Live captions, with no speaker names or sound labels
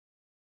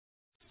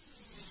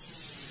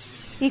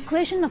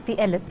Equation of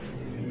the ellipse.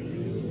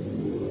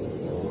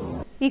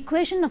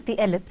 Equation of the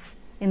ellipse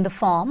in the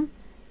form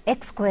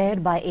x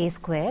squared by a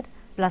squared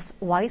plus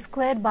y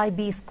squared by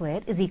b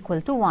squared is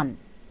equal to 1.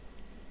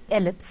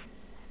 Ellipse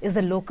is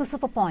the locus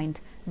of a point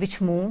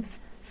which moves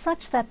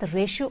such that the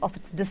ratio of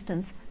its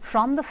distance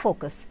from the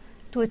focus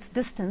to its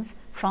distance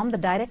from the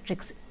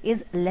directrix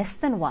is less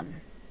than 1.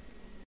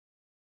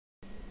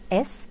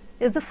 S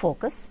is the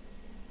focus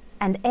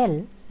and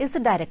L is the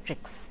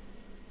directrix.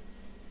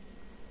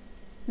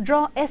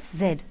 Draw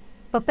SZ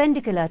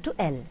perpendicular to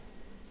L.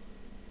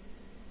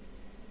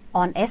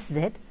 On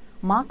SZ,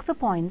 mark the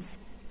points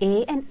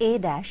A and A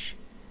dash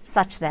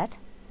such that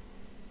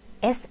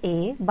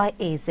SA by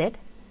AZ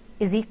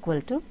is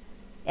equal to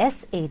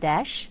SA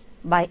dash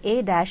by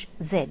A dash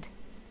Z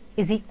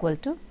is equal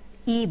to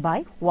E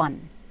by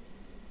 1.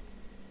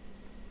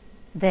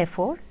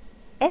 Therefore,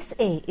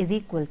 SA is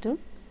equal to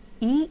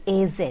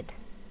EAZ.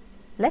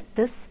 Let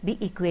this be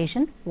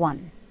equation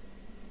 1.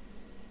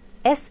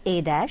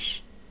 SA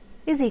dash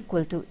is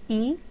equal to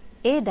E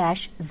A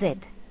dash Z.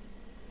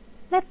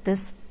 Let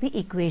this be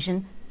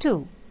equation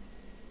 2.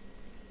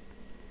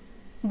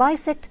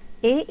 Bisect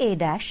AA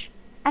dash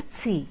at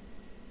C.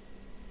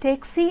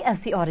 Take C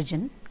as the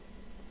origin,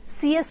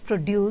 CS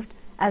produced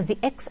as the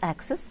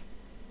x-axis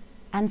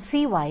and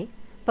CY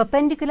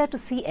perpendicular to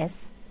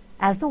CS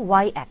as the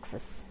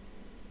y-axis.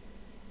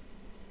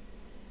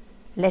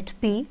 Let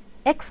P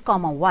x,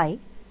 y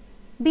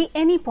be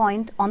any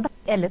point on the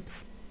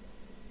ellipse.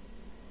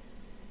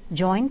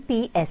 Join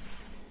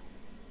PS.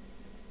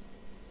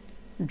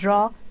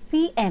 Draw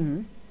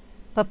PM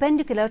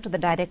perpendicular to the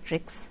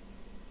directrix,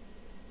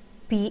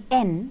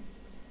 PN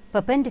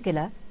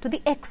perpendicular to the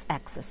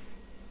x-axis.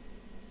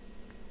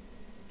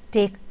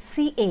 Take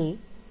CA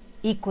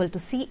equal to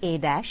CA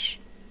dash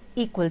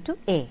equal to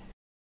A.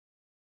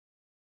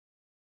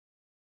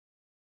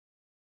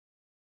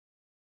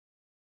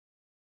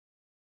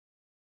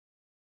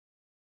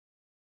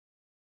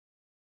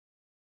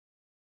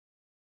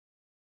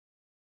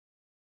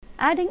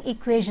 Adding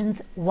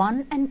equations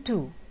 1 and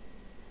 2,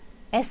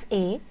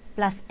 SA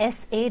plus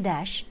SA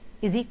dash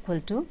is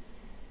equal to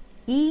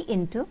E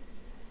into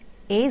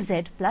AZ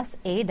plus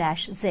A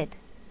dash Z.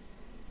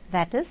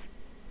 That is,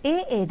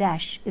 AA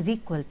dash is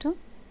equal to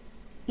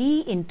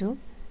E into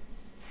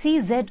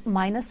CZ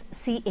minus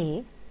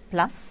CA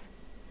plus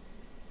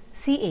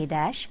CA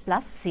dash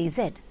plus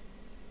CZ.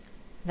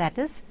 That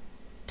is,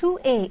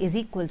 2A is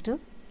equal to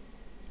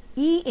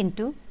E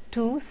into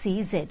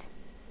 2CZ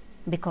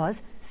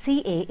because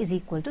CA is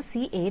equal to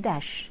CA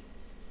dash.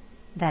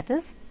 That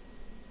is,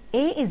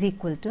 A is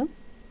equal to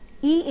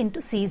E into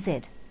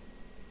CZ.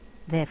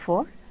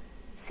 Therefore,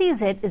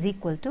 CZ is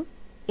equal to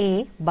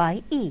A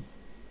by E.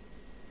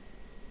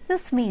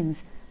 This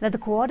means that the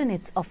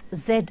coordinates of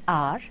Z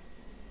are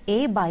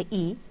A by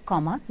E,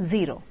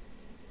 0.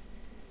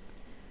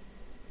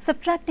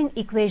 Subtracting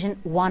equation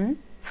 1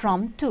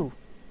 from 2,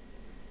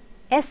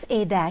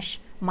 SA dash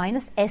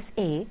minus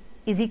SA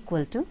is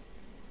equal to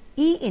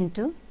E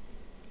into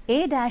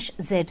A dash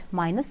Z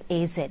minus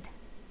AZ.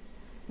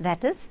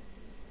 That is,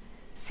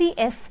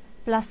 CS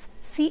plus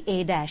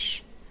CA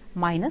dash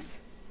minus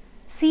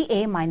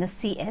CA minus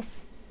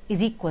CS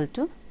is equal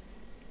to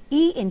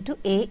E into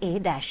AA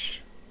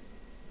dash.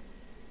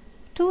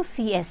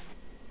 2CS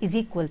is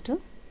equal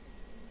to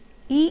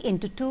E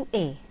into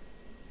 2A.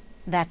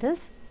 That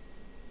is,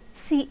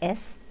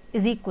 CS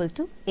is equal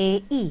to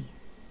AE.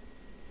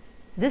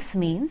 This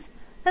means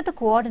that the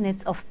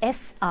coordinates of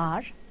S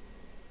are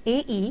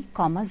AE,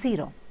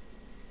 0.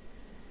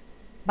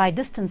 By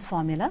distance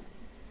formula,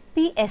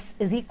 PS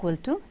is equal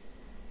to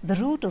the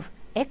root of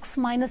x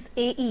minus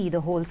AE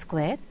the whole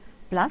square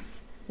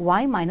plus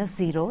y minus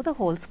 0 the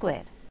whole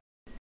square.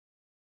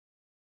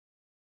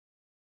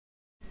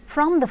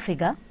 From the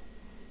figure,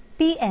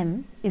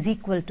 PM is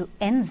equal to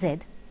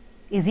NZ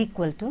is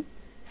equal to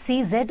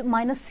CZ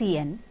minus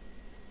CN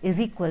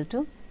is equal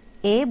to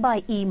A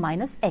by E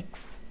minus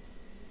X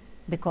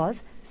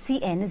because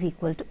Cn is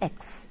equal to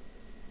X.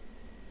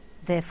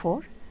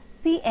 Therefore,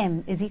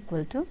 PM is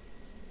equal to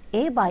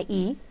A by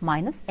E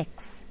minus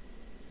X.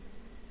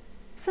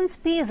 Since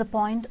P is a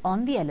point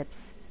on the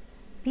ellipse,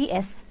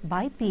 PS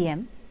by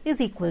PM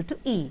is equal to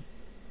E.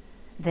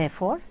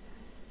 Therefore,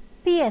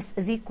 PS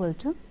is equal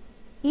to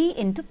E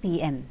into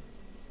PM.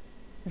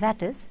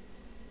 That is,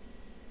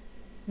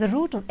 the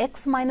root of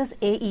x minus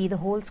AE the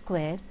whole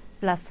square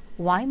plus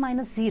y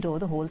minus 0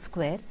 the whole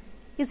square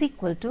is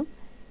equal to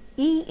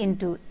E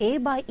into A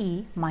by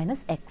E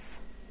minus X.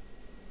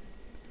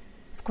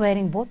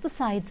 Squaring both the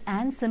sides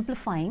and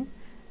simplifying,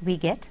 we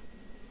get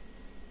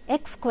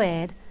x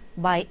squared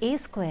by A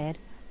squared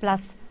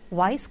plus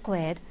y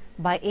squared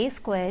by A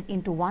squared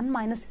into 1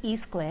 minus E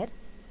squared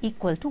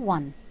equal to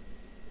 1.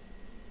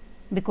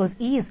 Because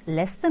E is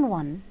less than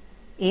 1,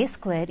 A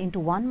squared into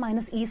 1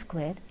 minus E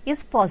squared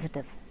is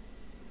positive.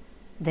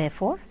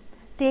 Therefore,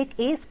 take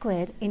A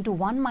squared into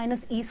 1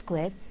 minus E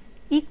squared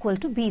equal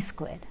to B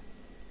squared.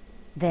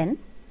 Then,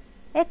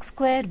 x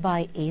squared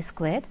by A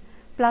squared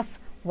plus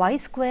y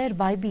squared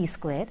by B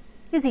squared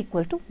is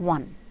equal to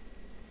 1.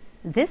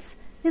 This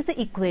is the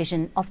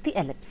equation of the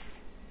ellipse.